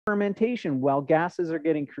fermentation, while gases are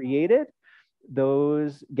getting created,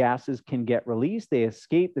 those gases can get released, they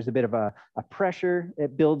escape, there's a bit of a pressure,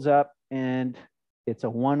 it builds up, and it's a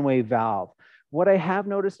one-way valve. What I have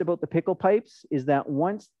noticed about the pickle pipes is that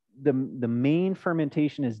once the main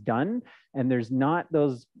fermentation is done and there's not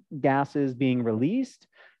those gases being released,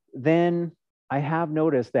 then I have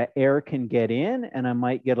noticed that air can get in and I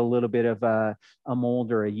might get a little bit of a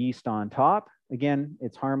mold or a yeast on top. Again,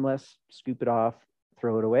 it's harmless, scoop it off,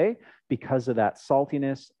 throw it away, because of that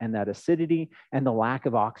saltiness and that acidity and the lack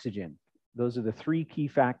of oxygen. Those are the three key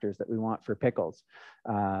factors that we want for pickles.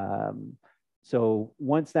 So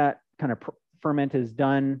once that kind of ferment is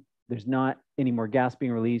done, there's not any more gas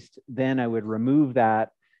being released, then I would remove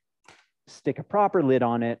that, stick a proper lid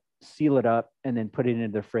on it, seal it up, and then put it into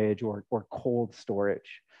the fridge or cold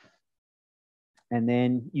storage. And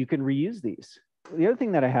then you can reuse these. The other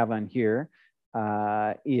thing that I have on here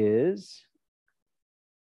is,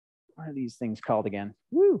 what are these things called again?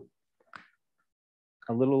 Woo!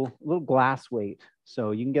 A little glass weight.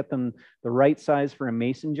 So you can get them the right size for a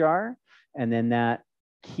mason jar, and then that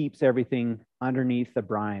keeps everything underneath the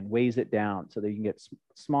brine, weighs it down, so that you can get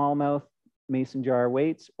small mouth mason jar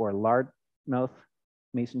weights or large mouth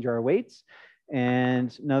mason jar weights.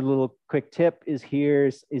 And another little quick tip is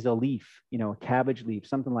here's a leaf, you know, a cabbage leaf,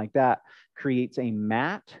 something like that, creates a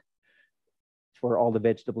mat for all the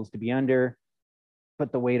vegetables to be under.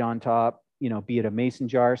 Put the weight on top, you know, be it a mason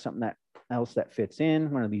jar, something else that fits in,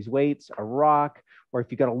 one of these weights, a rock, or if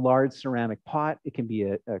you've got a large ceramic pot, it can be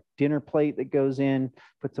a dinner plate that goes in,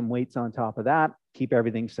 put some weights on top of that, keep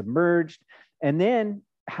everything submerged. And then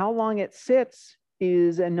how long it sits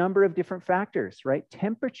is a number of different factors, right?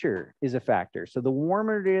 Temperature is a factor. So the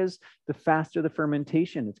warmer it is, the faster the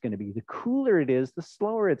fermentation it's going to be. The cooler it is, the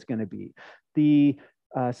slower it's going to be. The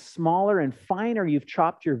smaller and finer you've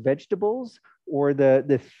chopped your vegetables, or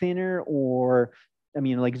the thinner, or I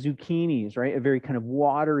mean, like zucchinis, right? A very kind of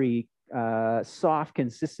watery, soft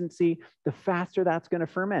consistency, the faster that's going to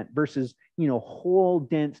ferment versus, you know, whole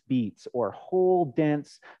dense beets or whole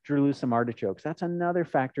dense Jerusalem artichokes. That's another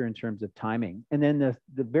factor in terms of timing. And then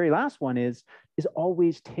the very last one is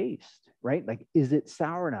always taste, right? Like, is it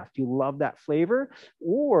sour enough? Do you love that flavor?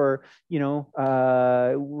 Or, you know,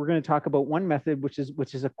 we're going to talk about one method, which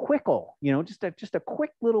is a quickle, you know, just a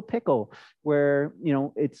quick little pickle where, you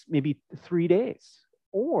know, it's maybe 3 days.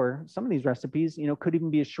 Or some of these recipes, you know, could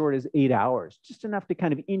even be as short as 8 hours, just enough to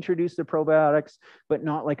kind of introduce the probiotics, but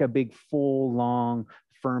not like a big full long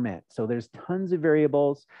ferment. So there's tons of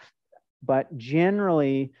variables, but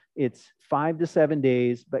generally it's 5 to 7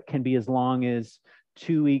 days, but can be as long as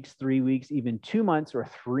 2 weeks, 3 weeks, even 2 months or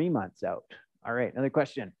 3 months out. All right, another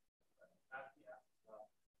question.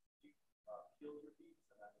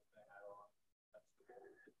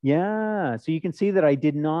 Yeah, so you can see that I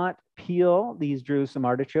did not peel these Jerusalem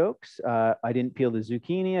artichokes. I didn't peel the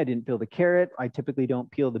zucchini. I didn't peel the carrot. I typically don't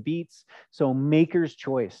peel the beets. So maker's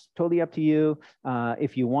choice, totally up to you.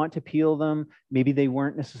 If you want to peel them, maybe they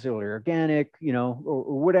weren't necessarily organic, you know,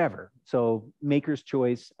 or whatever. So maker's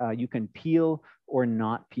choice, you can peel or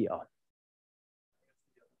not peel.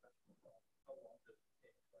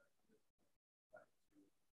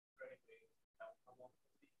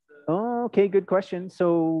 Oh, okay, good question.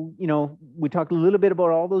 So, you know, we talked a little bit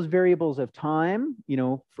about all those variables of time, you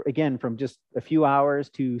know, again, from just a few hours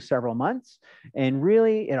to several months. And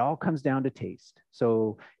really, it all comes down to taste.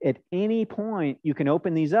 So at any point, you can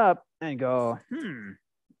open these up and go,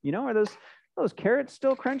 you know, are those carrots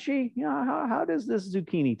still crunchy? You know, how does this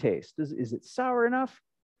zucchini taste? Is it sour enough?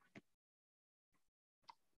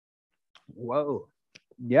 Whoa.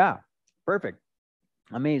 Yeah, perfect.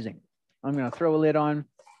 Amazing. I'm going to throw a lid on,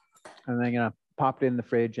 and then I'm going to pop it in the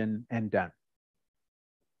fridge and done.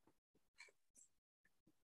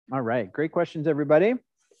 All right, great questions, everybody.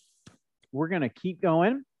 We're going to keep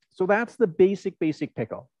going. So that's the basic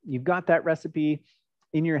pickle. You've got that recipe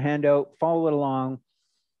in your handout, follow it along.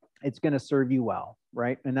 It's going to serve you well,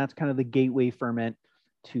 right? And that's kind of the gateway ferment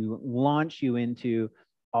to launch you into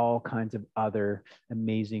all kinds of other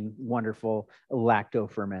amazing, wonderful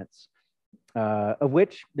lacto-ferments. Of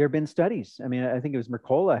which there have been studies. I mean, I think it was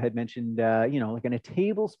Mercola had mentioned, you know, like in a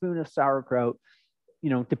tablespoon of sauerkraut, you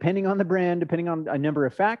know, depending on the brand, depending on a number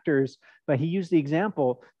of factors, but he used the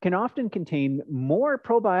example, can often contain more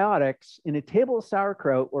probiotics in a table of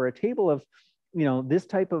sauerkraut or a table of, you know, this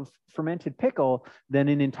type of fermented pickle than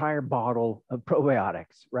an entire bottle of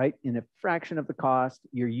probiotics, right? In a fraction of the cost,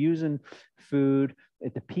 you're using food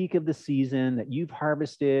at the peak of the season that you've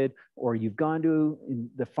harvested, or you've gone to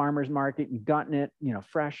the farmer's market, you've gotten it, you know,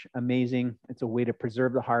 fresh, amazing. It's a way to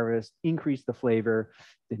preserve the harvest, increase the flavor,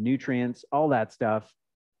 the nutrients, all that stuff.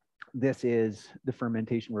 this is the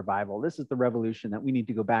fermentation revival. This is the revolution that we need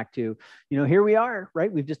to go back to. You know, here we are,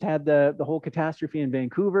 right? We've just had the whole catastrophe in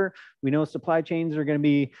Vancouver. We know supply chains are going to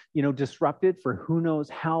be, you know, disrupted for who knows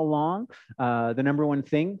how long. The number one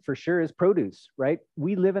thing for sure is produce, right?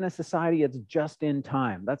 We live in a society that's just in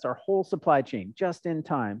time. That's our whole supply chain, just in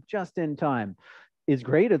time, just in time. Is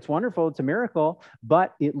great. It's wonderful. It's a miracle,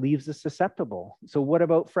 but it leaves us susceptible. So what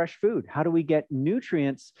about fresh food? How do we get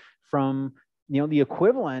nutrients from, you know, the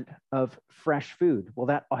equivalent of fresh food? Well,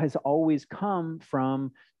 that has always come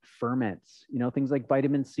from ferments, you know, things like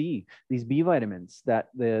vitamin C, these B vitamins that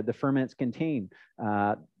the ferments contain,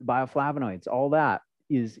 bioflavonoids, all that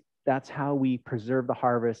that's how we preserve the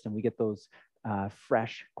harvest and we get those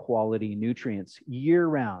fresh quality nutrients year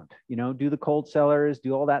round. You know, do the cold cellars,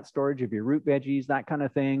 do all that storage of your root veggies, that kind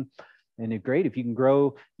of thing. And it's great if you can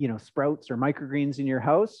grow, you know, sprouts or microgreens in your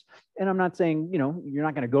house. And I'm not saying, you know, you're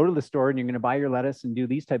not going to go to the store and you're going to buy your lettuce and do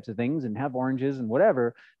these types of things and have oranges and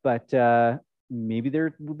whatever. But maybe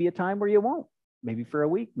there will be a time where you won't, maybe for a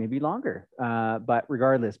week, maybe longer. But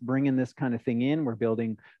regardless, bringing this kind of thing in, we're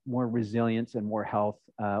building more resilience and more health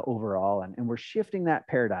overall. And we're shifting that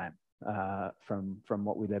paradigm from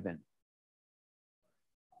what we live in.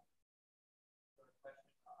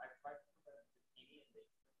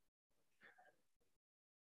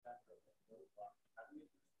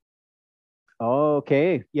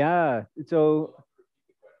 Okay, yeah. So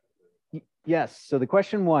yes, so the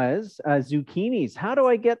question was zucchinis. How do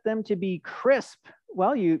I get them to be crisp?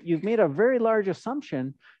 Well, you've made a very large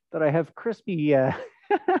assumption that I have crispy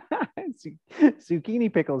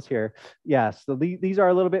zucchini pickles here. Yes, so these are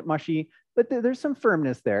a little bit mushy, but there's some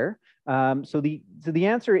firmness there. So the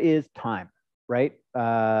answer is time, right?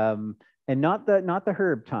 And not the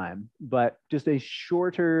herb time, but just a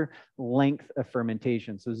shorter length of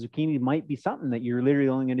fermentation. So zucchini might be something that you're literally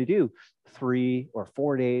only going to do 3 or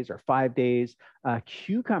 4 days or 5 days.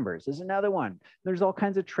 Cucumbers is another one. There's all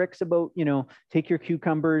kinds of tricks about, you know, take your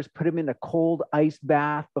cucumbers, put them in a cold ice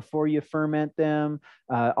bath before you ferment them.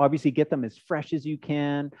 Obviously get them as fresh as you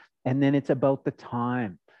can. And then it's about the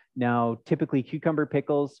time. Now, typically cucumber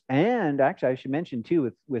pickles, and actually I should mention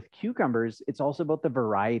too, with cucumbers, it's also about the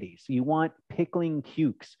variety. So you want pickling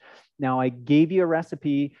cukes. Now, I gave you a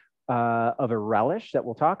recipe of a relish that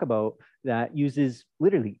we'll talk about that uses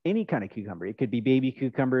literally any kind of cucumber. It could be baby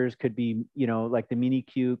cucumbers, could be, you know, like the mini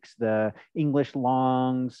cukes, the English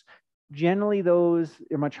longs. Generally, those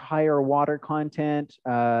are much higher water content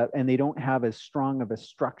and they don't have as strong of a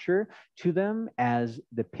structure to them as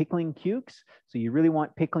the pickling cukes. So you really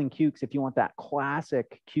want pickling cukes if you want that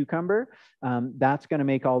classic cucumber. That's going to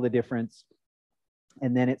make all the difference.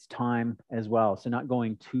 And then it's time as well. So not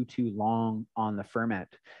going too long on the ferment.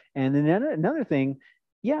 And then another thing,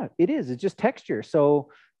 yeah, it is. It's just texture.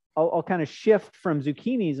 So I'll kind of shift from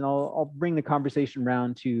zucchinis and I'll bring the conversation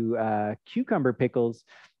around to cucumber pickles.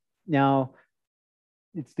 Now,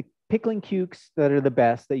 it's the pickling cukes that are the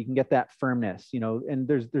best, that you can get that firmness, you know, and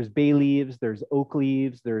there's bay leaves, there's oak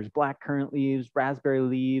leaves, there's black currant leaves, raspberry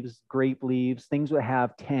leaves, grape leaves, things that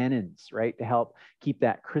have tannins, right, to help keep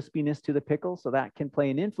that crispiness to the pickle. So that can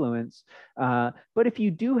play an influence. But if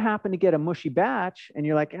you do happen to get a mushy batch and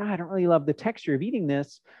you're like, I don't really love the texture of eating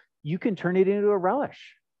this, you can turn it into a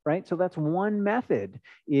relish, right? So that's one method,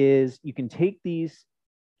 is you can take these,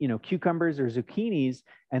 you know, cucumbers or zucchinis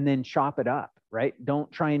and then chop it up, right?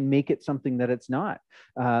 Don't try and make it something that it's not.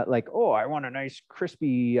 Like, oh, I want a nice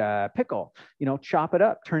crispy pickle, you know, chop it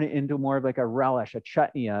up, turn it into more of like a relish, a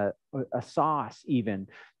chutney, a sauce even,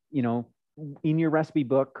 you know. In your recipe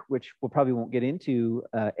book, which we probably won't get into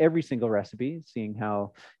every single recipe, seeing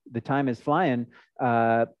how the time is flying,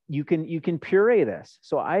 you can puree this.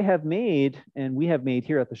 So I have made, and we have made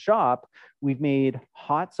here at the shop, we've made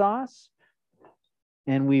hot sauce,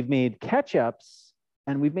 and we've made ketchups,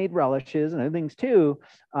 and we've made relishes and other things too,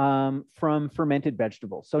 from fermented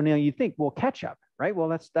vegetables. So now you think, well, ketchup, right? Well,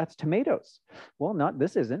 that's tomatoes. Well, not,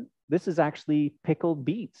 this isn't. This is actually pickled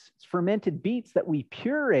beets. It's fermented beets that we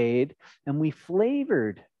pureed and we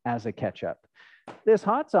flavored as a ketchup. This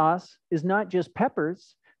hot sauce is not just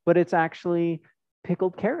peppers, but it's actually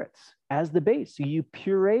pickled carrots as the base. So you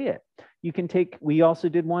puree it. You can take, we also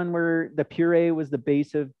did one where the puree was the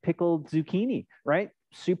base of pickled zucchini, right?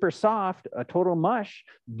 Super soft, a total mush,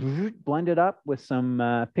 blend it up with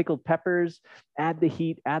some pickled peppers, add the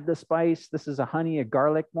heat, add the spice. This is a honey, a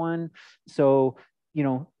garlic one. So, you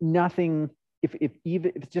know, nothing, if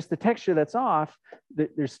it's just the texture that's off,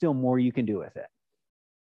 there's still more you can do with it.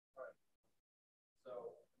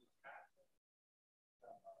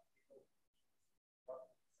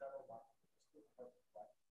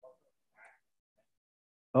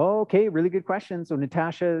 Okay, really good question. So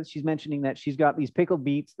Natasha, she's mentioning that she's got these pickled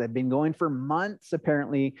beets that have been going for months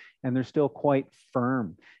apparently, and they're still quite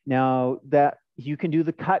firm. Now that you can do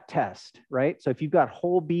the cut test, right? So if you've got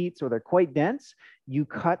whole beets or they're quite dense, you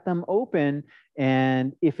cut them open,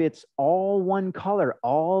 and if it's all one color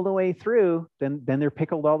all the way through, then they're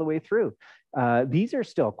pickled all the way through. These are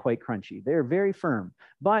still quite crunchy. They're very firm.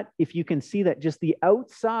 But if you can see that just the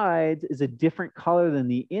outside is a different color than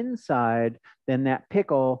the inside, then that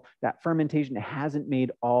pickle, that fermentation hasn't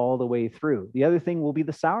made all the way through. The other thing will be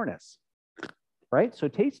the sourness, right? So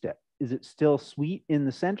taste it. Is it still sweet in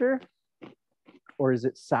the center, or is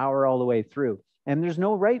it sour all the way through? And there's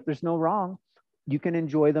no right, there's no wrong. You can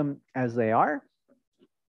enjoy them as they are,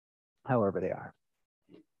 however they are.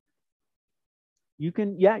 You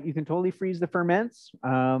can, yeah, you can totally freeze the ferments.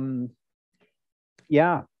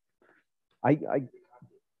 Yeah,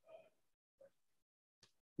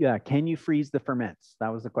 yeah, can you freeze the ferments?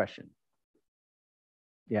 That was the question.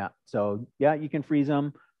 Yeah, so yeah, you can freeze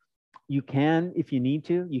them. You can, if you need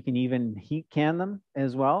to, you can even heat can them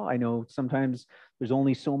as well. I know sometimes there's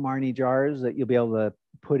only so many jars that you'll be able to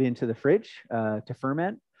put into the fridge to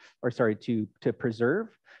ferment, or sorry, to preserve.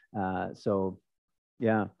 So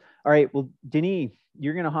yeah. All right, well, Denis,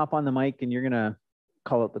 you're gonna hop on the mic and you're gonna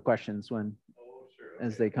call out the questions when,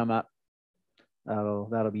 as they come up.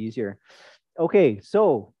 That'll be easier. Okay,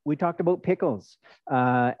 so we talked about pickles.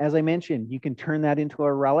 As I mentioned, you can turn that into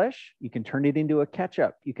a relish. You can turn it into a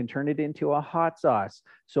ketchup. You can turn it into a hot sauce.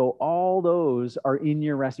 So all those are in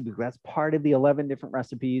your recipe. That's part of the 11 different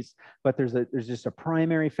recipes. But there's just a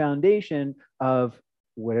primary foundation of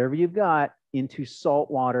whatever you've got into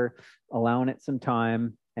salt water, allowing it some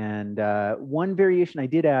time. And one variation I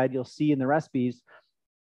did add, you'll see in the recipes,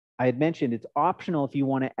 I had mentioned it's optional if you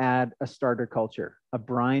want to add a starter culture, a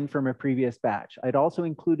brine from a previous batch. I'd also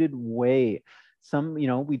included whey. Some,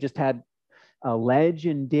 we just had a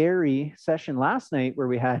legendary session last night where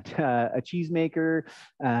we had a cheesemaker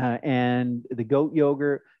and the goat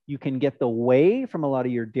yogurt. You can get the whey from a lot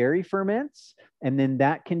of your dairy ferments, and then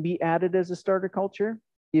that can be added as a starter culture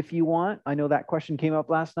if you want. I know that question came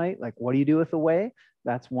up last night, like, what do you do with the whey?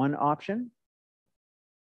 That's one option.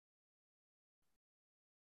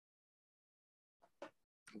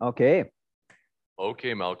 Okay.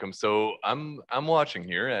 Okay, Malcolm. So I'm watching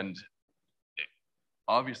here, and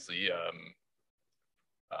obviously,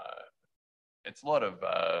 it's a lot of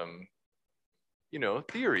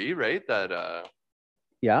theory, right? That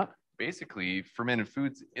yeah, basically fermented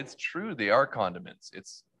foods. It's true they are condiments.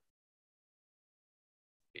 It's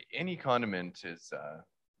any condiment is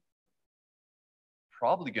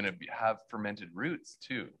probably going to have fermented roots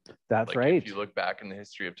too. That's like right. If you look back in the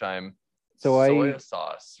history of time. So soy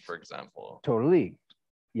sauce, for example. Totally.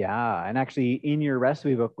 Yeah. And actually in your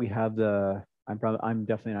recipe book, we have I'm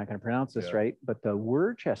definitely not going to pronounce this right, but the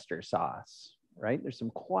Worcester sauce, right? There's some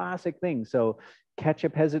classic things. So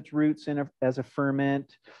ketchup has its roots as a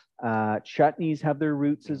ferment. Chutneys have their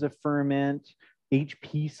roots as a ferment.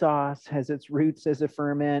 HP sauce has its roots as a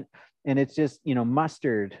ferment. And it's just,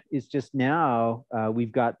 mustard is just now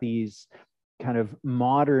we've got these kind of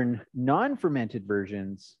modern non-fermented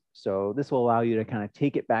versions. So this will allow you to kind of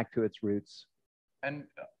take it back to its roots. And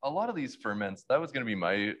a lot of these ferments, that was going to be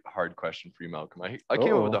my hard question for you, Malcolm. I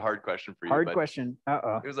came up with a hard question for you. Hard question.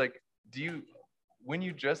 It was like, when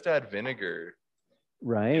you just add vinegar,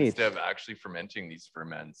 right, instead of actually fermenting these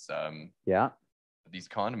ferments, these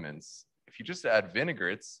condiments, if you just add vinegar,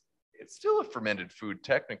 it's still a fermented food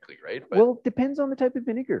technically, right? But, well, it depends on the type of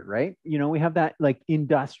vinegar, right? We have that like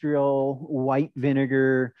industrial white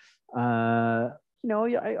vinegar.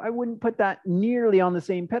 I wouldn't put that nearly on the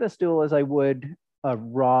same pedestal as I would a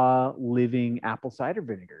raw living apple cider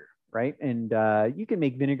vinegar, right? And you can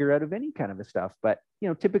make vinegar out of any kind of a stuff, but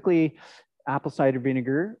typically apple cider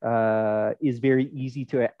vinegar is very easy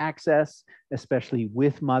to access, especially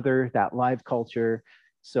with mother, that live culture.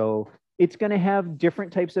 So it's going to have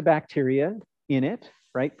different types of bacteria in it,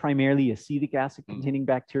 right? Primarily acetic acid containing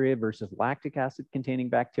bacteria versus lactic acid containing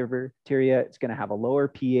bacteria. It's going to have a lower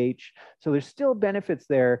pH. So there's still benefits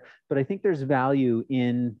there, but I think there's value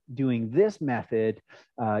in doing this method,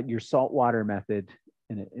 your saltwater method,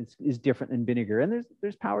 and it is different than vinegar. And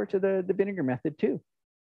there's power to the vinegar method too.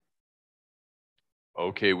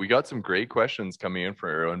 Okay, we got some great questions coming in for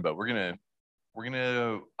everyone, but we're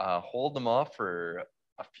gonna hold them off for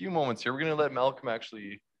a few moments here. We're gonna let Malcolm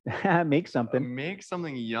actually make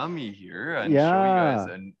something yummy here and show you guys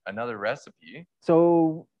another recipe.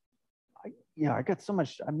 So yeah, I got so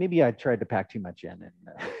much. Maybe I tried to pack too much in, and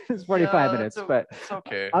it's 45 minutes, but it's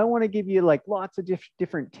okay. I want to give you like lots of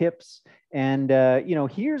different tips. And,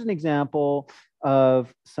 here's an example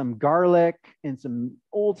of some garlic and some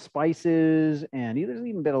old spices, and there's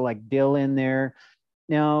even a bit of like dill in there.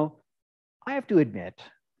 Now, I have to admit,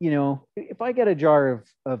 if I get a jar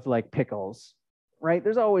of like pickles, right,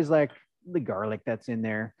 there's always like the garlic that's in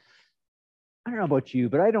there. I don't know about you,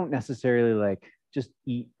 but I don't necessarily like just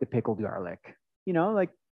eat the pickled garlic. Like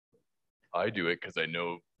I do it because I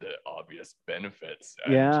know the obvious benefits.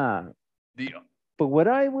 Yeah. But what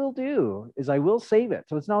I will do is I will save it.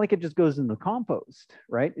 So it's not like it just goes in the compost,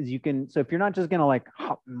 right? So if you're not just going to like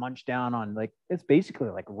munch down on like, it's basically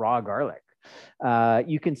like raw garlic.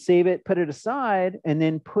 You can save it, put it aside, and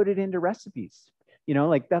then put it into recipes.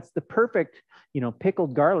 Like that's the perfect,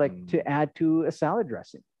 pickled garlic to add to a salad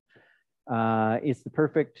dressing. It's the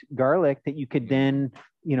perfect garlic that you could then,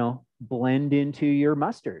 blend into your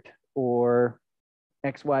mustard or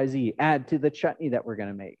XYZ, add to the chutney that we're going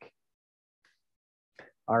to make.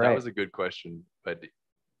 All right. That was a good question, but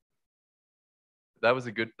that was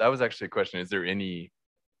actually a question. Is there any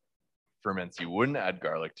ferments you wouldn't add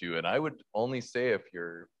garlic to? And I would only say if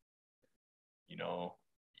you're,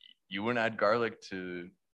 you wouldn't add garlic to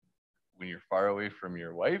when you're far away from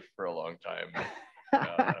your wife for a long time.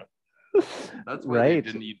 That's why they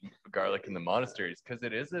didn't eat garlic in the monasteries, because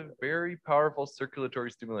it is a very powerful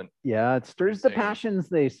circulatory stimulant. Yeah, it stirs the passions,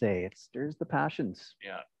 they say. It stirs the passions.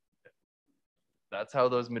 Yeah. That's how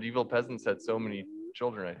those medieval peasants had so many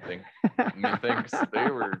children, I think. Methinks they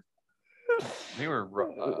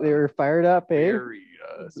were fired up, very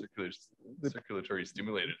circulatory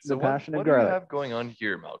stimulated. So what do you have going on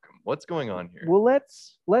here, Malcolm? What's going on here? Well,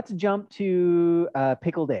 let's jump to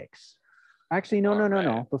pickled eggs. Actually,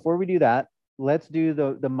 no. Before we do that, let's do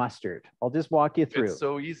the mustard. I'll just walk you through. It's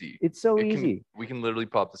so easy. We can literally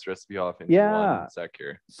pop this recipe off in one sec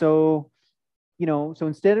here. So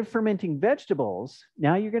instead of fermenting vegetables,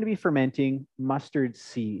 now you're going to be fermenting mustard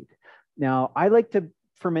seed. Now, I like to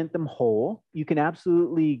ferment them whole. You can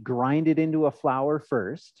absolutely grind it into a flour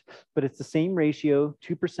first, but it's the same ratio,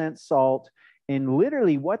 2% salt. And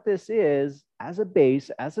literally what this is as a base,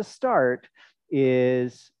 as a start,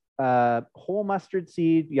 is whole mustard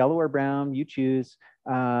seed, yellow or brown, you choose,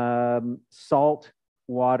 salt,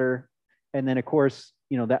 water, and then of course,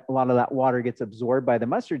 that a lot of that water gets absorbed by the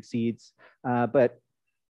mustard seeds, but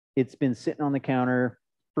it's been sitting on the counter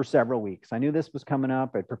for several weeks. I knew this was coming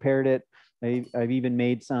up. I prepared it. I've even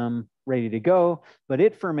made some ready to go, but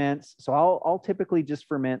it ferments. So I'll typically just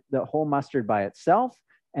ferment the whole mustard by itself,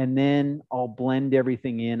 and then I'll blend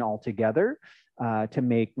everything in all together to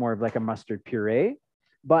make more of like a mustard puree.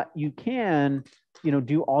 But you can,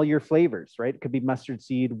 do all your flavors, right? It could be mustard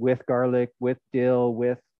seed with garlic, with dill,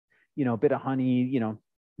 with, a bit of honey,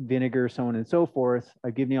 vinegar, so on and so forth.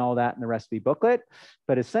 I've given you all that in the recipe booklet.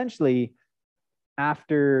 But essentially,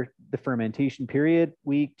 after the fermentation period,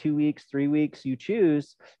 week, 2 weeks, 3 weeks, you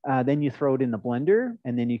choose, then you throw it in the blender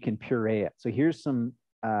and then you can puree it. So here's some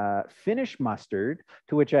finished mustard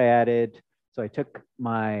to which I added. So I took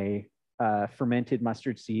my fermented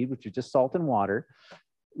mustard seed, which is just salt and water.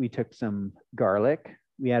 We took some garlic.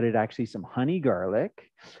 We added actually some honey garlic.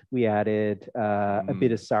 We added a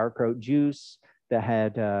bit of sauerkraut juice that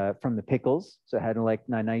had from the pickles. So it had like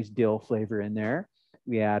a nice dill flavor in there.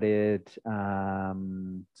 We added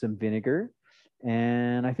some vinegar,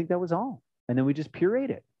 and I think that was all. And then we just pureed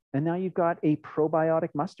it. And now you've got a probiotic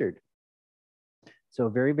mustard. So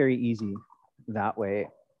very, very easy that way.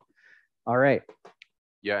 All right.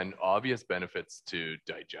 Yeah, and obvious benefits to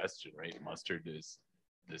digestion, right? Mustard is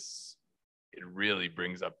it really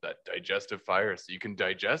brings up that digestive fire, so you can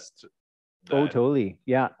digest totally.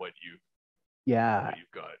 Yeah. What you've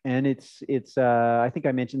got. And it's I think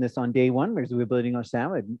I mentioned this on day one because we were building our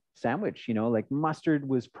sandwich, like mustard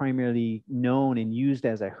was primarily known and used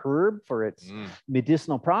as a herb for its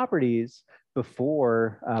medicinal properties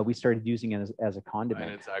before we started using it as a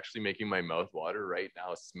condiment. And it's actually making my mouth water right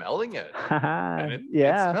now, smelling it. And it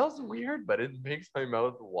smells weird, but it makes my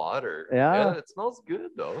mouth water. Yeah, it smells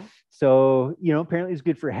good though. So, apparently it's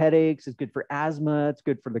good for headaches, it's good for asthma, it's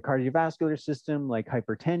good for the cardiovascular system, like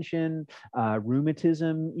hypertension,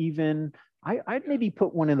 rheumatism even. I'd maybe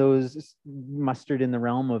put one of those mustard in the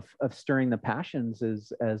realm of stirring the passions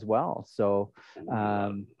as well. So,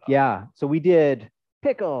 so we did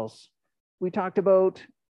pickles. We talked about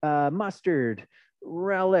mustard,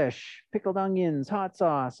 relish, pickled onions, hot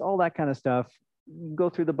sauce, all that kind of stuff. Go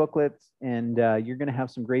through the booklets and you're going to have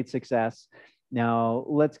some great success. Now,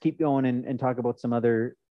 let's keep going and talk about some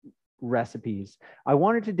other recipes. I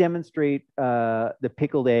wanted to demonstrate the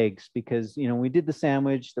pickled eggs because, you know, we did the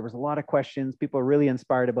sandwich. There was a lot of questions. People are really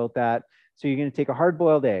inspired about that. So you're going to take a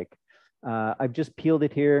hard-boiled egg. I've just peeled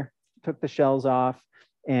it here, took the shells off,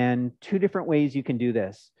 and two different ways you can do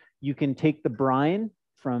this. You can take the brine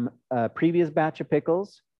from a previous batch of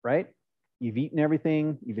pickles, right? You've eaten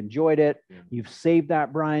everything, you've enjoyed it, you've saved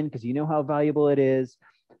that brine because you know how valuable it is.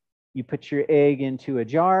 You put your egg into a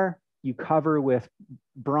jar, you cover with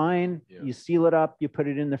brine, you seal it up, you put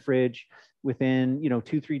it in the fridge. Within, you know,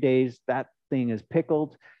 2-3 days, that thing is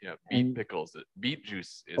pickled. Yeah, beet pickles. Beet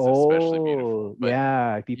juice is especially beautiful.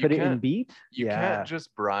 Yeah, if you put it in beet. You can't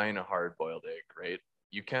just brine a hard-boiled egg, right?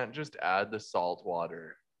 You can't just add the salt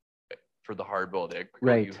water for the hard-boiled egg.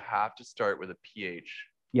 Right. You have to start with a pH.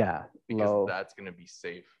 Yeah, because low. That's going to be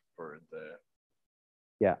safe for the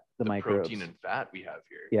microbes. Protein and fat we have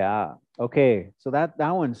here. Yeah. Okay. So that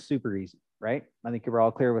one's super easy, right? I think you're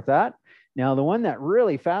all clear with that. Now, the one that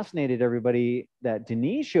really fascinated everybody that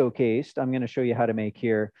Denise showcased, I'm going to show you how to make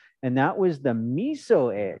here, and that was the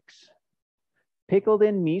miso eggs, pickled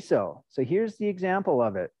in miso. So here's the example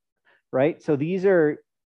of it, right? So these are,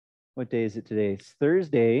 what day is it today? It's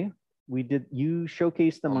Thursday. You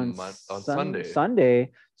showcased them on Sunday.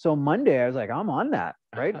 Sunday. So Monday, I was like, I'm on that,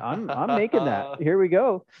 right? I'm making that. Here we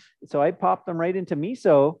go. So I popped them right into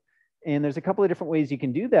miso, and there's a couple of different ways you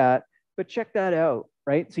can do that, but check that out,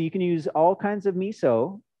 right? So you can use all kinds of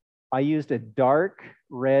miso. I used a dark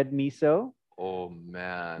red miso. Oh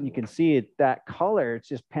man. You can see it, that color, it's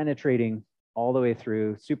just penetrating all the way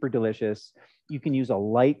through, super delicious. You can use a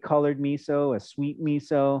light colored miso, a sweet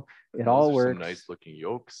miso. It all works. Some nice looking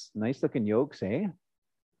yolks. Nice looking yolks, eh?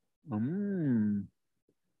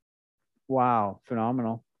 Wow,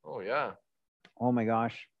 phenomenal. Oh yeah. Oh my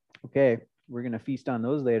gosh. Okay, we're gonna feast on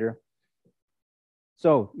those later.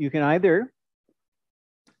 So you can either,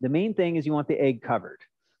 the main thing is you want the egg covered.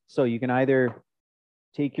 So you can either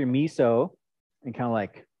take your miso and kind of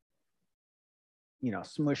like, you know,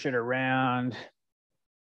 smush it around,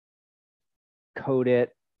 coat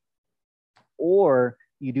it, or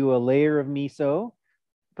you do a layer of miso,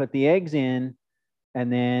 put the eggs in,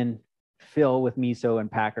 and then fill with miso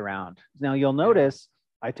and pack around. Now you'll notice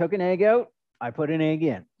I took an egg out, I put an egg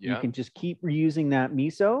in. You can just keep reusing that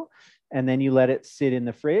miso, and then you let it sit in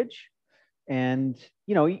the fridge. And,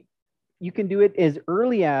 you know, you can do it as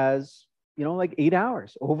early as, you know, like 8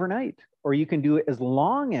 hours overnight, or you can do it as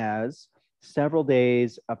long as several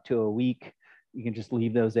days up to a week. You can just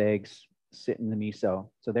leave those eggs sit in the miso.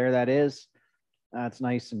 So there that is. That's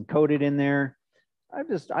nice and coated in there.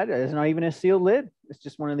 It's not even a sealed lid. It's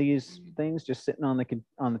just one of these things just sitting on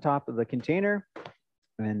the top of the container.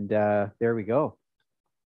 And there we go.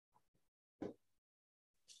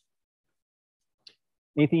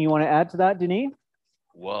 Anything you want to add to that, Denis?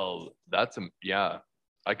 Well, that's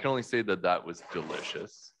I can only say that was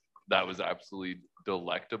delicious. That was absolutely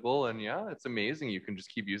delectable. And yeah, it's amazing. You can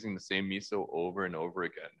just keep using the same miso over and over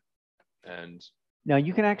again. And now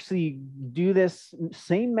you can actually do this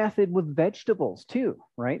same method with vegetables too,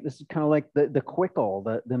 right? This is kind of like the quickle,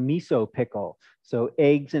 the miso pickle. So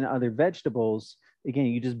eggs and other vegetables, again,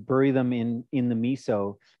 you just bury them in the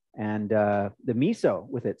miso, and the miso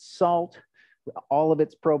with its salt, all of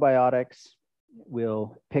its probiotics,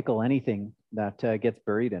 will pickle anything that gets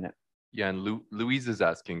buried in it. Yeah, and Louise is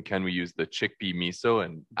asking, can we use the chickpea miso?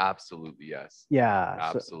 And absolutely yes. Yeah,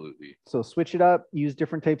 absolutely. So switch it up, use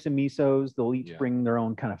different types of misos. They'll each bring their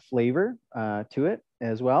own kind of flavor to it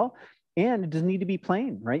as well. And it doesn't need to be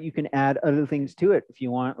plain, right? You can add other things to it. If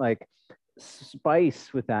you want like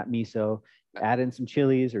spice with that miso, add in some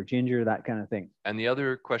chilies or ginger, that kind of thing. And the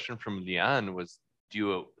other question from Leanne was, do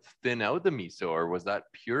you thin out the miso, or was that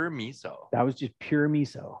pure miso? That was just pure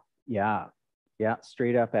miso. Yeah. Yeah,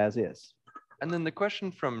 straight up as is. And then the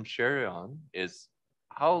question from Sharon is,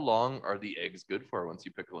 how long are the eggs good for once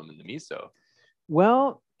you pickle them in the miso?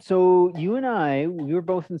 Well, so you and I, we were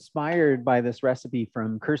both inspired by this recipe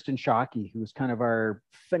from Kirsten Shockey, who was kind of our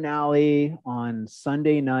finale on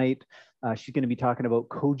Sunday night. She's going to be talking about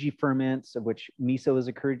koji ferments, of which miso is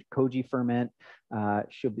a koji ferment.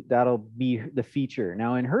 That'll be the feature.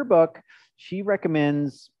 Now, in her book, she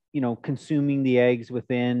recommends, you know, consuming the eggs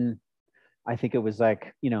within, I think it was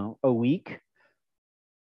like, you know, a week.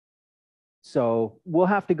 So we'll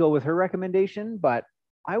have to go with her recommendation, but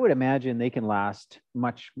I would imagine they can last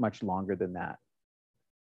much, much longer than that.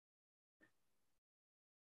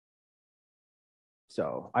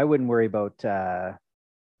 So I wouldn't worry about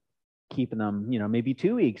keeping them, you know, maybe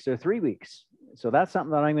 2 weeks or 3 weeks. So that's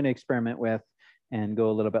something that I'm going to experiment with and go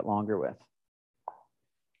a little bit longer with.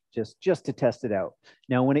 just to test it out.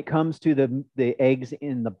 Now, when it comes to the eggs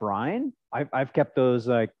in the brine, I've kept those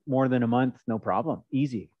like more than a month, no problem,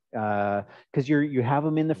 easy. Because you have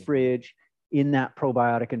them in the fridge in that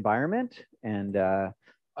probiotic environment, and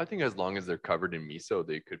I think as long as they're covered in miso,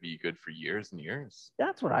 they could be good for years and years.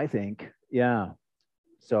 that's what I think. Yeah.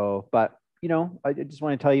 So, but I just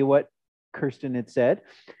want to tell you what Kirsten had said,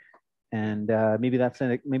 and maybe that's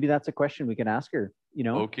a question we can ask her.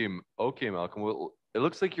 Okay, Malcolm. Well, it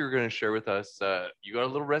looks like you're going to share with us. You got a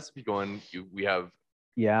little recipe going. We have.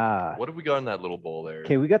 Yeah. What have we got in that little bowl there?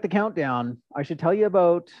 Okay, we got the countdown. I should tell you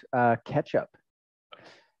about ketchup.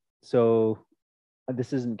 So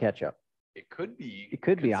this isn't ketchup. It could be. It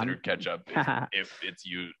could be considered ketchup if it's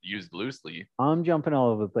used loosely. I'm jumping all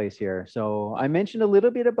over the place here. So I mentioned a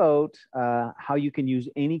little bit about how you can use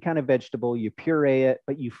any kind of vegetable. You puree it,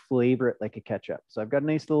 but you flavor it like a ketchup. So I've got a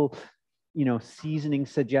nice little seasoning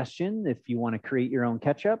suggestion. If you want to create your own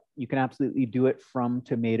ketchup, you can absolutely do it from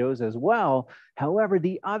tomatoes as well. However,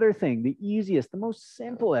 the other thing, the easiest, the most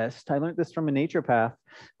simplest, I learned this from a naturopath,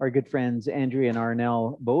 our good friends Andrea and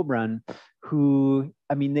Arnell Beaubrun, who,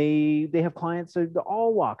 they have clients of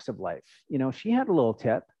all walks of life. She had a little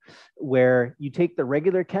tip where you take the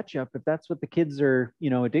regular ketchup, if that's what the kids are,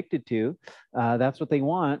 addicted to, that's what they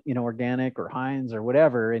want, organic or Heinz or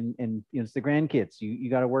whatever. And it's the grandkids. You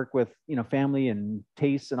got to work with, family and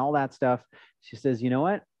tastes and all that stuff. She says, you know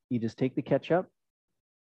what? You just take the ketchup,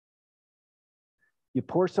 you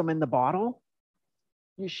pour some in the bottle,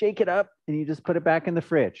 you shake it up, and you just put it back in the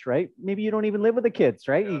fridge, right? Maybe you don't even live with the kids,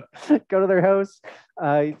 right? Yeah. You go to their house.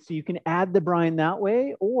 So you can add the brine that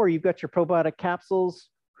way, or you've got your probiotic capsules,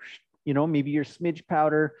 maybe your smidge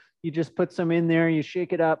powder. You just put some in there, you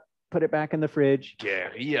shake it up, put it back in the fridge.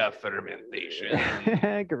 Guerrilla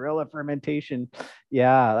fermentation. Guerrilla fermentation.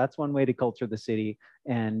 Yeah, that's one way to culture the city.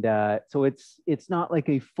 And so it's not like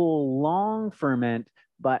a full long ferment,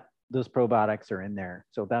 but those probiotics are in there.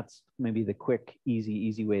 So that's maybe the quick,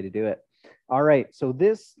 easy way to do it. All right. So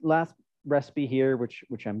this last recipe here,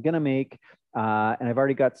 which I'm going to make, and I've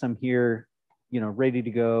already got some here, ready to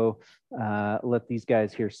go. Let these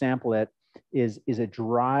guys here sample it, is a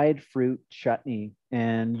dried fruit chutney.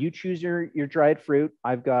 And you choose your dried fruit.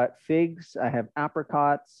 I've got figs. I have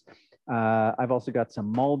apricots. I've also got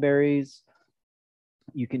some mulberries.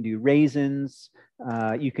 You can do raisins.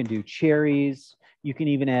 You can do cherries. You can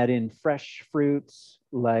even add in fresh fruits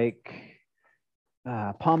like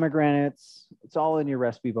pomegranates. It's all in your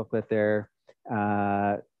recipe booklet there.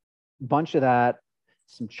 Bunch of that,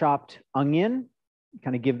 some chopped onion,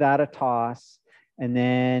 kind of give that a toss. And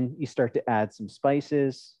then you start to add some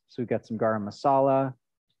spices. So we've got some garam masala.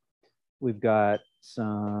 We've got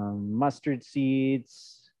some mustard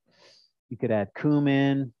seeds. You could add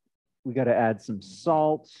cumin. We got to add some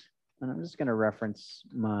salt. And I'm just going to reference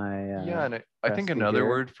my and I think another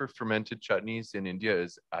word for fermented chutneys in India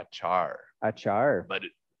is achar. Achar. But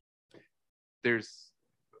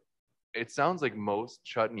it sounds like most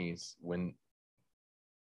chutneys when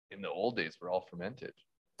in the old days were all fermented.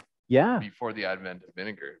 Yeah. Before the advent of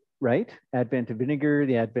vinegar. Right. Advent of vinegar,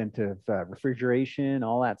 the advent of refrigeration,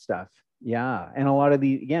 all that stuff. Yeah. And a lot of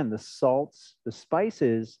the salts, the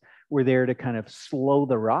spices were there to kind of slow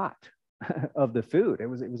the rot of the food. It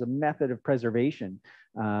was a method of preservation,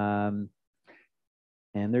 and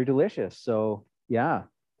they're delicious. So yeah,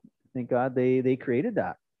 thank God they created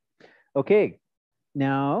that. Okay,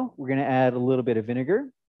 now we're going to add a little bit of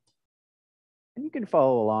vinegar, and you can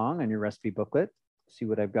follow along on your recipe booklet. See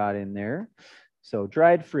what I've got in there. So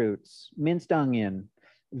dried fruits, minced onion,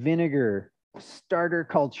 vinegar, starter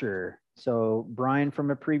culture. So brine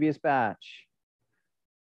from a previous batch.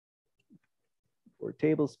 4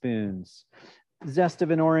 tablespoons. Zest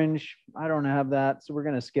of an orange. I don't have that, so we're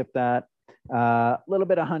going to skip that. A little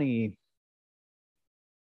bit of honey.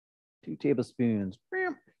 2 tablespoons.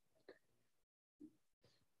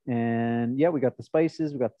 And yeah, we got the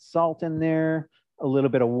spices. We got the salt in there. A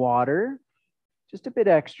little bit of water. Just a bit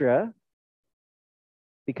extra.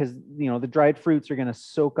 Because, the dried fruits are going to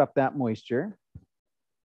soak up that moisture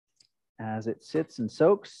as it sits and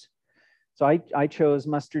soaks. So I chose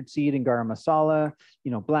mustard seed and garam masala,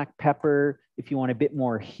 black pepper. If you want a bit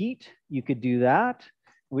more heat, you could do that.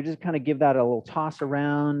 We just kind of give that a little toss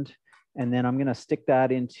around. And then I'm going to stick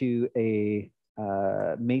that into a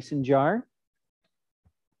mason jar.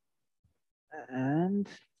 And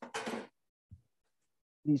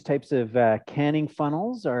these types of canning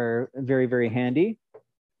funnels are very, very handy.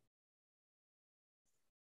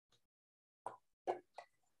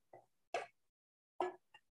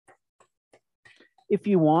 If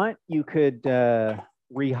you want, you could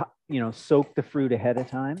soak the fruit ahead of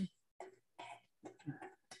time.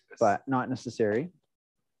 but not necessary.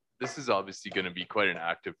 This is obviously going to be quite an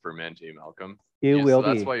active ferment, eh, Malcolm? It will so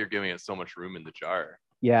that's be. why you're giving it so much room in the jar.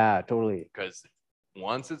 Yeah, totally. Because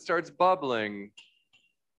once it starts bubbling,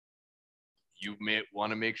 you may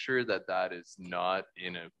want to make sure that that is not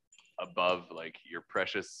in a above like your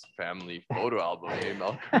precious family photo album, eh,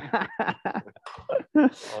 Malcolm?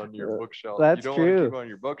 On your bookshelf. That's you don't true. want to keep it on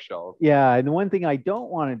your bookshelf. Yeah, and the one thing I don't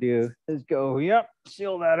want to do is go, yep,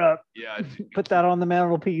 seal that up. Yeah. Put that on the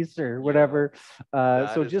mantelpiece or whatever.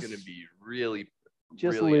 So is just going to be really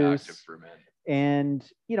loose. Active ferment. And,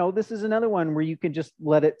 you know, this is another one where you can just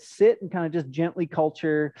let it sit and kind of just gently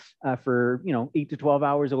culture for, you know, 8 to 12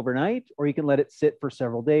 hours overnight, or you can let it sit for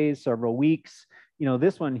several days, several weeks. You know,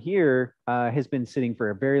 this one here has been sitting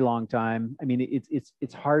for a very long time. I mean,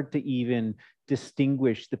 it's hard to even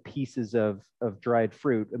distinguish the pieces of dried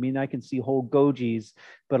fruit. I mean, I can see whole gojis,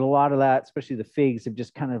 but a lot of that, especially the figs, have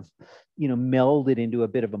just kind of, you know, melded into a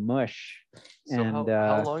bit of a mush. So and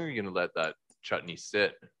how long are you going to let that chutney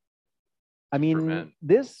sit? I mean, ferment?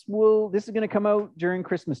 this is going to come out during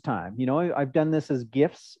Christmas time. You know, I've done this as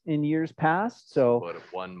gifts in years past. So about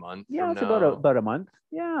 1 month. Yeah, from it's now. about a month.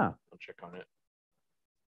 Yeah. I'll check on it.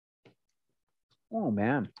 Oh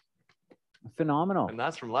man, phenomenal. And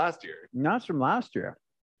that's from last year. And that's from last year.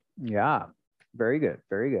 Yeah, very good,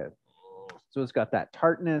 very good. So it's got that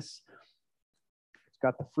tartness. It's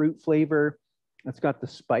got the fruit flavor. It's got the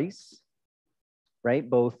spice, right?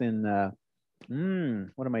 Both in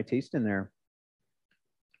what am I tasting there?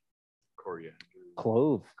 Coriander.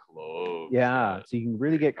 Clove. Yeah. So you can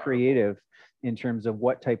really get creative in terms of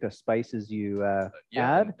what type of spices you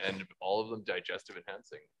add. And all of them digestive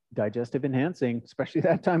enhancing, especially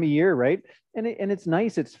that time of year, right? And it's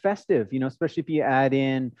nice. It's festive, you know, especially if you add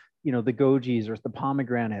in, you know, the gojis or the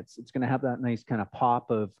pomegranates. It's going to have that nice kind of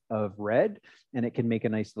pop of red, and it can make a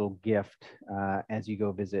nice little gift as you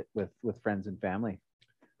go visit with friends and family.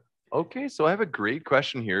 Okay, so I have a great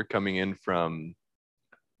question here coming in from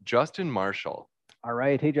Justin Marshall. All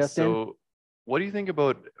right. Hey, Justin. So what do you think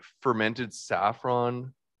about fermented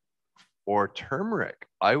saffron or turmeric?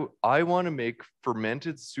 I want to make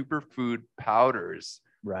fermented superfood powders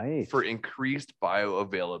for increased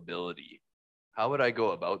bioavailability. How would I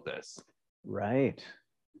go about this? Right.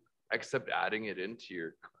 Except adding it into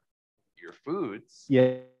your foods.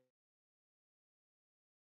 Yeah.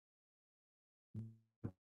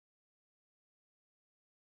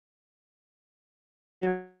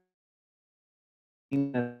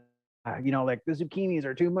 You know, like the zucchinis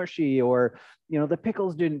are too mushy, or, you know, the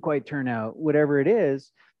pickles didn't quite turn out, whatever it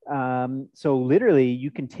is. So literally you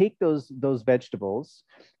can take those vegetables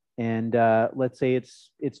and let's say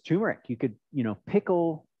it's turmeric. You could, you know,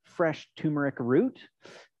 pickle fresh turmeric root,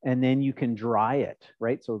 and then you can dry it,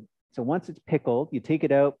 right? So once it's pickled, you take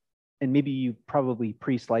it out, and maybe you probably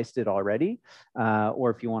pre-sliced it already, or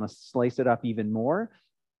if you want to slice it up even more,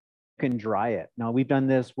 you can dry it. Now we've done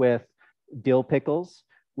this with dill pickles.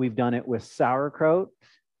 We've done it with sauerkraut.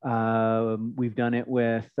 We've done it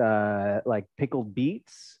with like pickled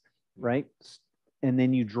beets, right? And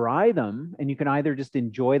then you dry them, and you can either just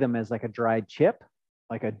enjoy them as like a dried chip,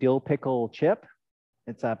 like a dill pickle chip.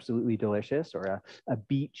 It's absolutely delicious, or a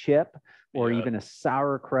beet chip, or even a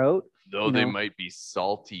sauerkraut. Though they might be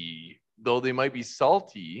salty.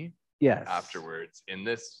 Yes. Afterwards, in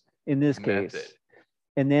this case.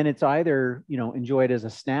 And then it's either, you know, enjoy it as a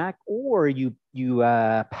snack, or you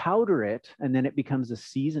powder it, and then it becomes a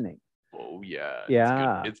seasoning. Oh yeah.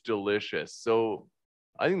 Yeah. It's delicious. So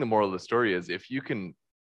I think the moral of the story is, if you can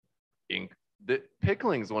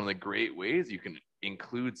pickling is one of the great ways you can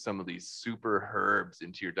include some of these super herbs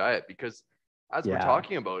into your diet, because as we're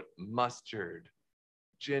talking about mustard,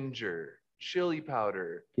 ginger, chili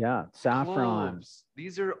powder, saffron, cloves,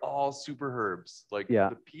 these are all super herbs. Like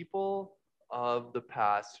the people of the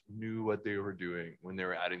past knew what they were doing when they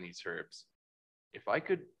were adding these herbs. If I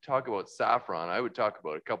could talk about saffron, I would talk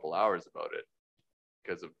about a couple hours about it,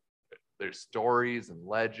 because of there's stories and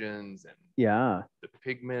legends, and the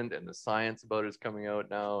pigment and the science about it is coming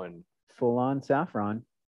out now, and full on saffron,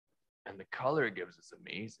 and the color it gives is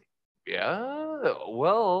amazing.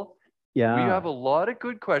 Well, we have a lot of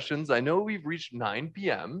good questions. I know we've reached 9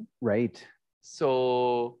 p.m. Right.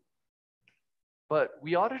 So, but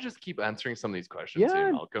we ought to just keep answering some of these questions,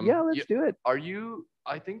 Malcolm. Yeah, let's do it.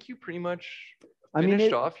 I think you pretty much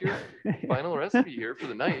finished off your final recipe here for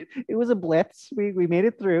the night. It was a blitz. We made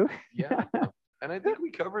it through. Yeah. And I think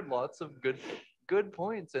we covered lots of good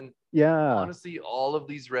points. And honestly, all of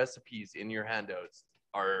these recipes in your handouts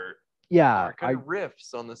are kind of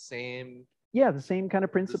riffs on the same Yeah, the same kind of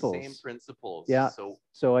The principles. same principles. Yeah. So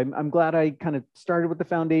So I'm glad I kind of started with the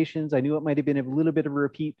foundations. I knew it might have been a little bit of a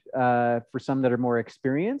repeat for some that are more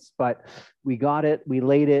experienced, but we got it, we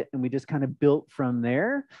laid it, and we just kind of built from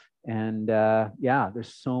there. And yeah,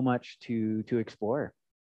 there's so much to explore.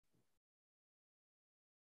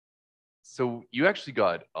 So you actually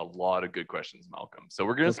got a lot of good questions, Malcolm. So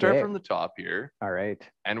we're going to start Okay. from the top here, All right.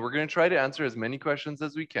 and we're going to try to answer as many questions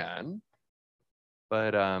as we can.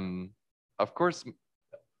 But of course,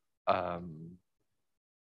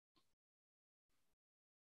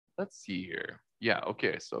 let's see here. Yeah,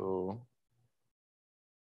 okay. So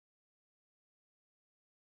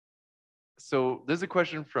there's a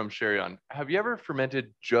question from Sherry on, have you ever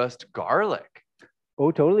fermented just garlic?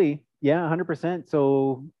 Oh, totally. Yeah, 100%.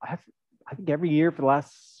 So I think every year for the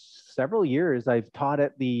last several years, I've taught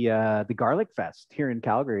at the Garlic Fest here in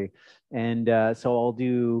Calgary, and so I'll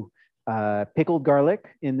do pickled garlic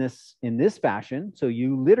in this fashion. So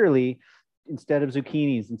you literally, instead of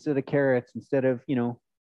zucchinis, instead of carrots, instead of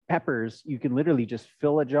peppers, you can literally just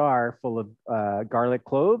fill a jar full of garlic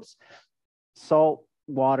cloves, salt,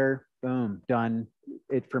 water, boom, done.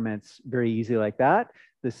 It ferments very easy like that.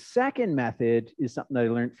 The second method is something that I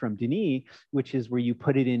learned from Denis, which is where you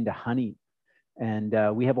put it into honey. And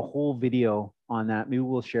we have a whole video on that. Maybe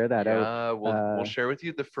we'll share that out. Yeah, we'll share with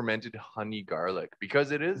you the fermented honey garlic,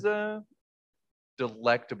 because it is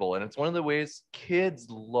delectable, and it's one of the ways kids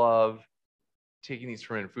love taking these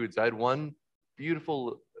fermented foods. I had one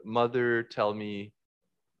beautiful mother tell me,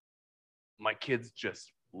 my kids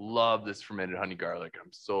just love this fermented honey garlic.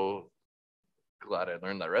 I'm so glad I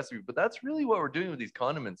learned that recipe. But that's really what we're doing with these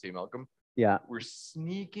condiments, hey Malcolm. Yeah. We're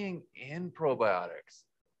sneaking in probiotics.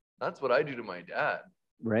 That's what I do to my dad.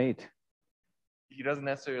 Right. He doesn't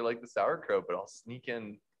necessarily like the sauerkraut, but I'll sneak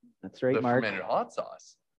in That's right, the Mark. fermented hot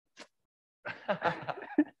sauce.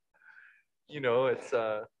 It's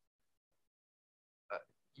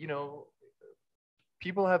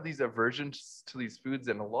people have these aversions to these foods,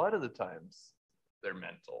 and a lot of the times they're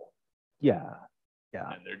mental. Yeah.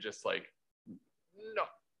 Yeah. And they're just like, no,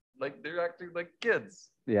 like they're acting like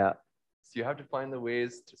kids. Yeah. So you have to find the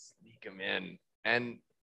ways to sneak them in. And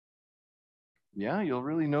yeah, you'll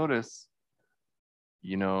really notice,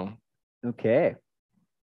 Okay.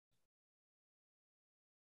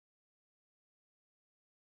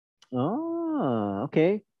 Oh,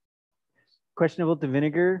 okay. Question about the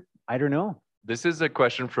vinegar. I don't know. This is a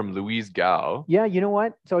question from Louise Gao. Yeah, you know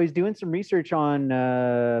what? So I was doing some research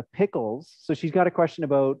on pickles. So she's got a question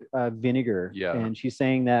about vinegar. Yeah. And she's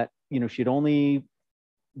saying that, she'd only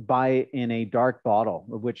buy it in a dark bottle,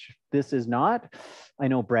 of which this is not. I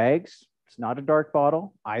know Bragg's, it's not a dark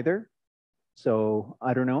bottle either. So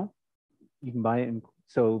I don't know. You can buy it in.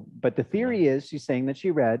 So, but the theory is, she's saying that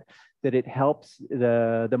she read that it helps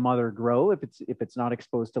the mother grow if it's not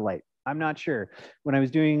exposed to light. I'm not sure. When I was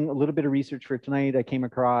doing a little bit of research for tonight, I came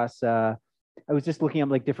across I was just looking up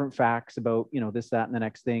like different facts about this, that, and the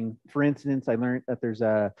next thing. For instance, I learned that there's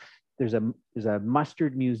a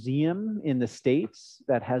mustard museum in the States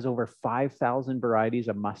that has over 5,000 varieties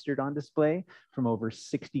of mustard on display from over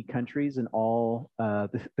 60 countries in all the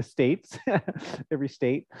states, every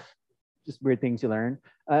state. Just weird things you learn.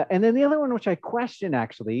 And then the other one, which I question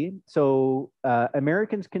actually. So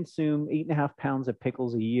Americans consume 8.5 pounds of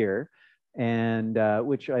pickles a year, and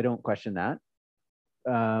which I don't question that.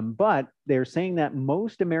 But they're saying that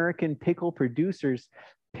most American pickle producers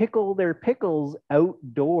pickle their pickles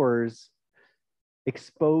outdoors,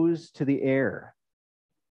 exposed to the air.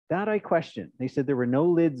 That I question. They said there were no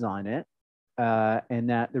lids on it. And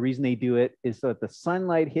that the reason they do it is so that the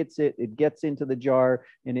sunlight hits it, it gets into the jar,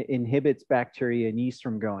 and it inhibits bacteria and yeast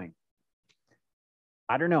from growing.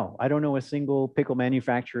 I don't know. I don't know a single pickle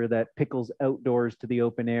manufacturer that pickles outdoors to the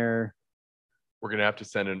open air. We're going to have to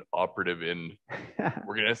send an operative in.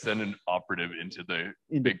 We're going to send an operative into the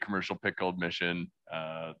big commercial pickle mission,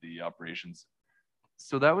 the operations.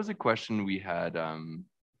 So that was a question we had.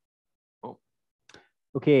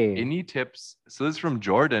 Okay. Any tips? So this is from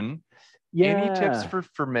Jordan. Yeah. Any tips for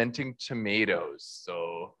fermenting tomatoes?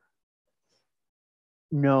 So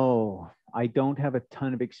no, I don't have a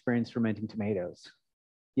ton of experience fermenting tomatoes.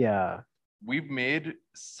 Yeah. We've made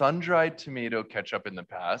sun-dried tomato ketchup in the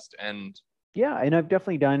past, and yeah, and I've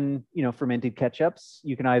definitely done, fermented ketchups.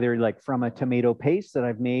 You can either like from a tomato paste that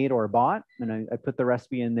I've made or bought, and I put the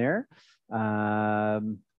recipe in there. But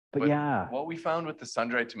yeah. What we found with the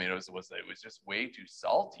sun-dried tomatoes was that it was just way too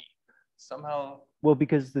salty. Somehow. Well,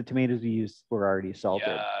 because the tomatoes we used were already salted.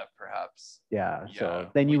 Yeah, perhaps. Yeah. So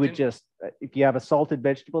then you would just, if you have a salted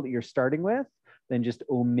vegetable that you're starting with, then just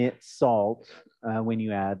omit salt when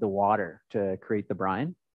you add the water to create the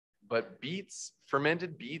brine. But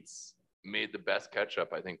fermented beets made the best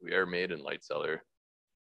ketchup I think we ever made in Light Cellar.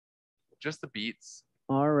 Just the beets.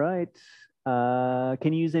 All right.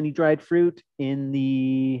 Can you use any dried fruit in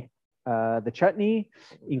the chutney,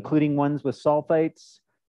 including ones with sulfites?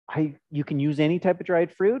 You can use any type of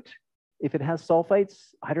dried fruit if it has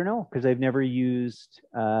sulfites. I don't know, because I've never used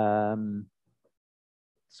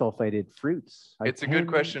sulfited fruits. It's a good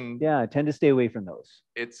question. Yeah, I tend to stay away from those.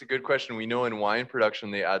 It's a good question. We know in wine production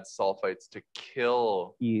they add sulfites to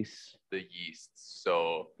kill yeast. The yeasts.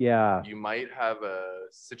 So yeah, you might have a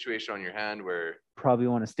situation on your hand where probably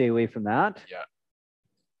want to stay away from that. Yeah.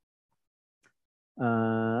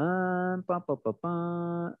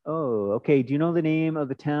 Oh, okay. Do you know the name of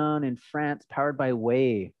the town in France powered by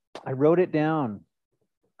whey? I wrote it down.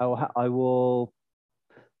 I will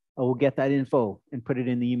get that info and put it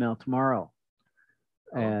in the email tomorrow.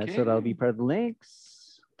 Okay. So that'll be part of the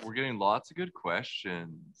links. We're getting lots of good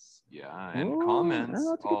questions. Yeah, and comments.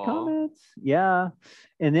 Lots of good comments. Yeah.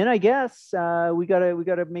 And then I guess we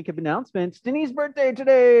gotta make an announcement. It's Denise' birthday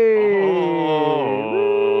today.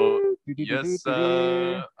 Oh, yes.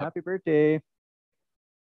 Happy birthday.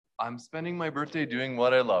 I'm spending my birthday doing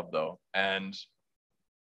what I love though, and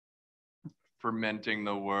fermenting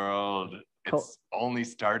the world. It's only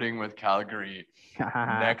starting with Calgary.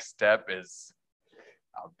 Next step is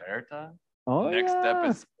Alberta. Next step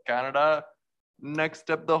is Canada. Next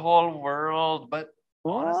step, the whole world. But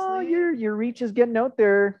honestly, your reach is getting out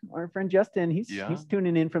there. Our friend Justin, he's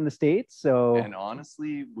tuning in from the States. So, and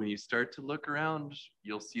honestly, when you start to look around,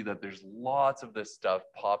 you'll see that there's lots of this stuff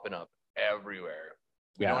popping up everywhere.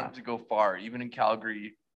 We don't have to go far. Even in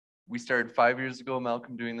Calgary, we started 5 years ago,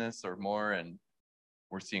 Malcolm, doing this or more, and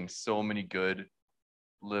we're seeing so many good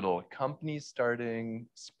little companies starting,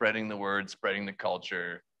 spreading the word, spreading the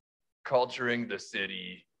culture, culturing the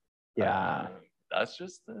city. Yeah. That's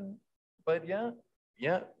just but we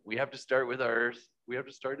have to start in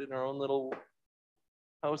our own little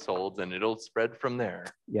households and it'll spread from there.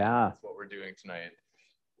 Yeah. That's what we're doing tonight.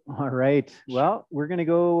 All right. Well, we're going to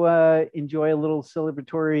go enjoy a little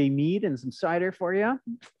celebratory mead and some cider for you.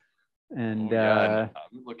 And and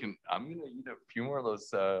I'm gonna eat a few more of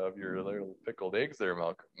those of your little pickled eggs there,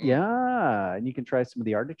 Malcolm. Yeah, and you can try some of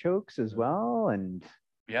the artichokes as well. And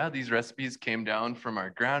yeah, these recipes came down from our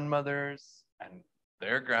grandmothers and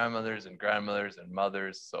their grandmothers and grandmothers and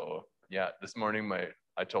mothers. So yeah, this morning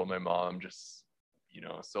I told my mom, just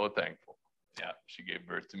so thankful. Yeah, she gave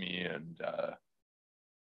birth to me, and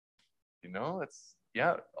it's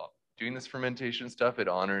doing this fermentation stuff. It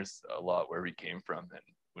honors a lot where we came from, and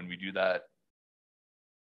when we do that,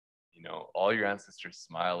 all your ancestors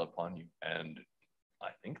smile upon you, and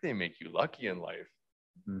I think they make you lucky in life.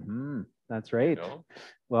 Mm-hmm. That's right.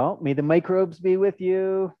 Well, may the microbes be with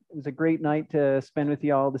you. It was a great night to spend with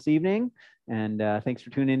you all this evening. And thanks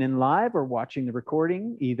for tuning in live or watching the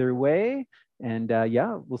recording either way. And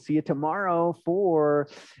we'll see you tomorrow for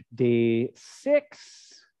day 6.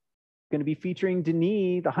 Going to be featuring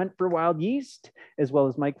Denis, the hunt for wild yeast, as well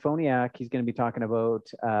as Mike Foniak. He's going to be talking about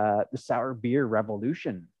the sour beer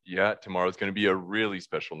revolution. Yeah, tomorrow's going to be a really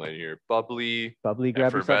special night here. Bubbly,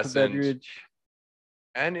 grab yourself a beverage.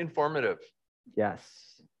 And informative. Yes.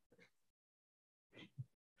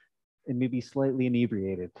 And maybe slightly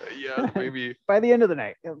inebriated. Yeah, maybe. By the end of the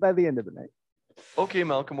night. Okay,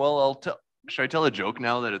 Malcolm. Well, should I tell a joke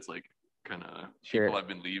now that it's like kind of people have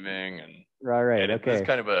been leaving and right. Okay. It's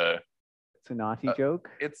kind of it's a naughty joke.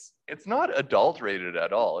 It's not adult rated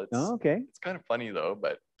at all. It's okay. It's kind of funny though,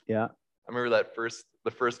 but yeah. I remember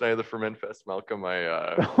the first night of the Ferment Fest, Malcolm. I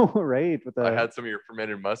had some of your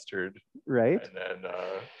fermented mustard. Right. And then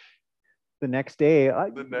the next day,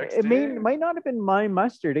 might not have been my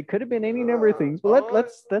mustard. It could have been any number of things. But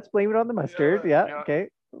let's blame it on the mustard. Yeah. Okay.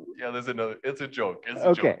 Yeah, there's another. It's a joke.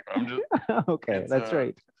 Okay. Joke. I'm just okay. That's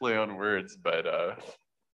right. Play on words, but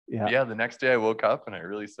the next day I woke up and I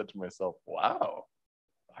really said to myself, "Wow,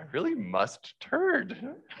 I really must turd."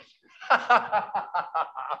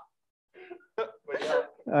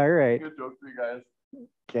 But all right. Good joke for you guys.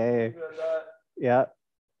 Okay. Yeah.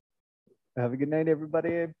 Have a good night,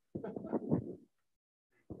 everybody.